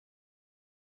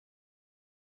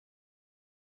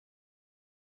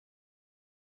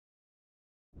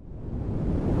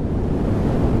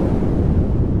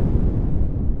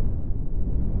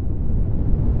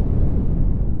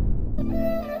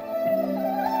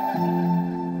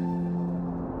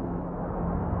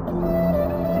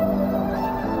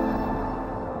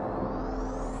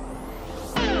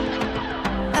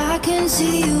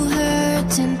see you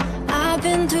hurting. I've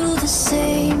been through the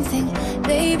same thing.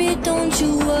 Baby, don't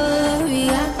you worry,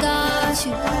 I got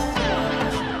you.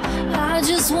 I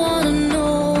just wanna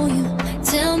know you.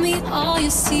 Tell me all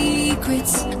your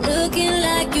secrets. Looking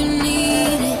like you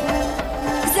need it.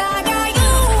 'Cause I got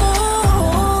you,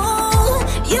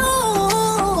 you,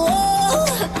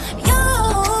 you.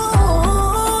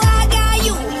 I got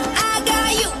you, I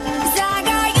got you. 'Cause I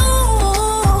got you,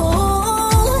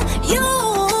 you,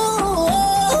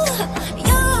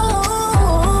 you.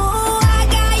 I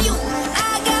got you,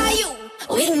 I got you.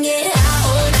 We can get high,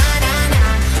 oh na na na.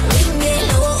 We can get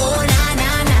low, oh na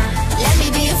na na. Let me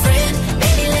be your friend,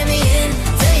 baby, let me in.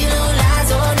 Tell you no lies,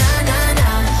 oh na na na.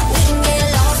 We can get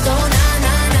lost, oh na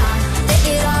na na. Take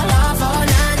it all off, oh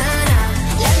na na na.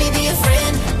 Let me be your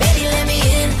friend, baby, let me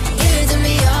in. Give it to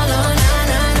me all, oh na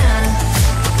na na.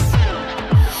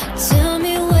 Tell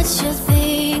me what you're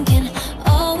thinking,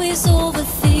 always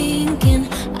overthinking.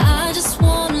 I just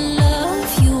wanna love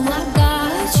you, I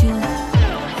got you.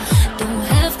 Don't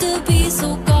have to be so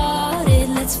guarded.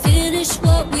 Let's finish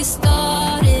what we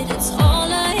started. It's all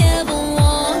I ever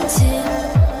wanted.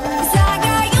 'Cause I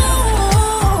got you,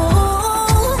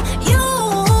 you,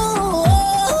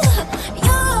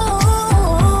 you.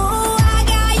 I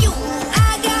got you,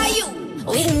 I got you.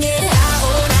 We can get high,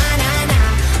 oh na na na.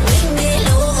 We can get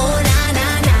low, oh na na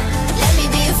na. Let me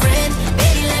be your friend,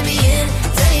 baby, let me in.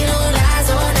 Tell you no lies,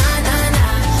 oh na na na.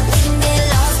 We can get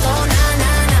lost, oh na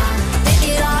na na. Take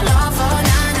it all off, oh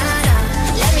na na na.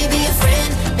 Let me be your friend,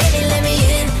 baby, let me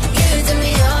in. Give it to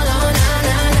me all, oh na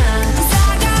na na. 'Cause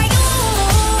I got you,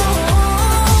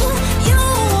 you,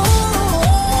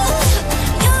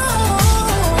 you.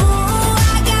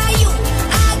 I got you,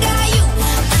 I got you.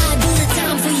 I do the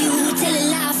time for you, tell a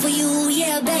lie for you.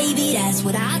 Yeah, baby, that's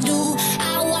what I do.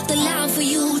 I walk the line for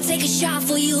you, take a shot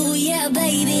for you. Yeah,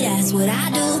 baby, that's what I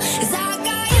do.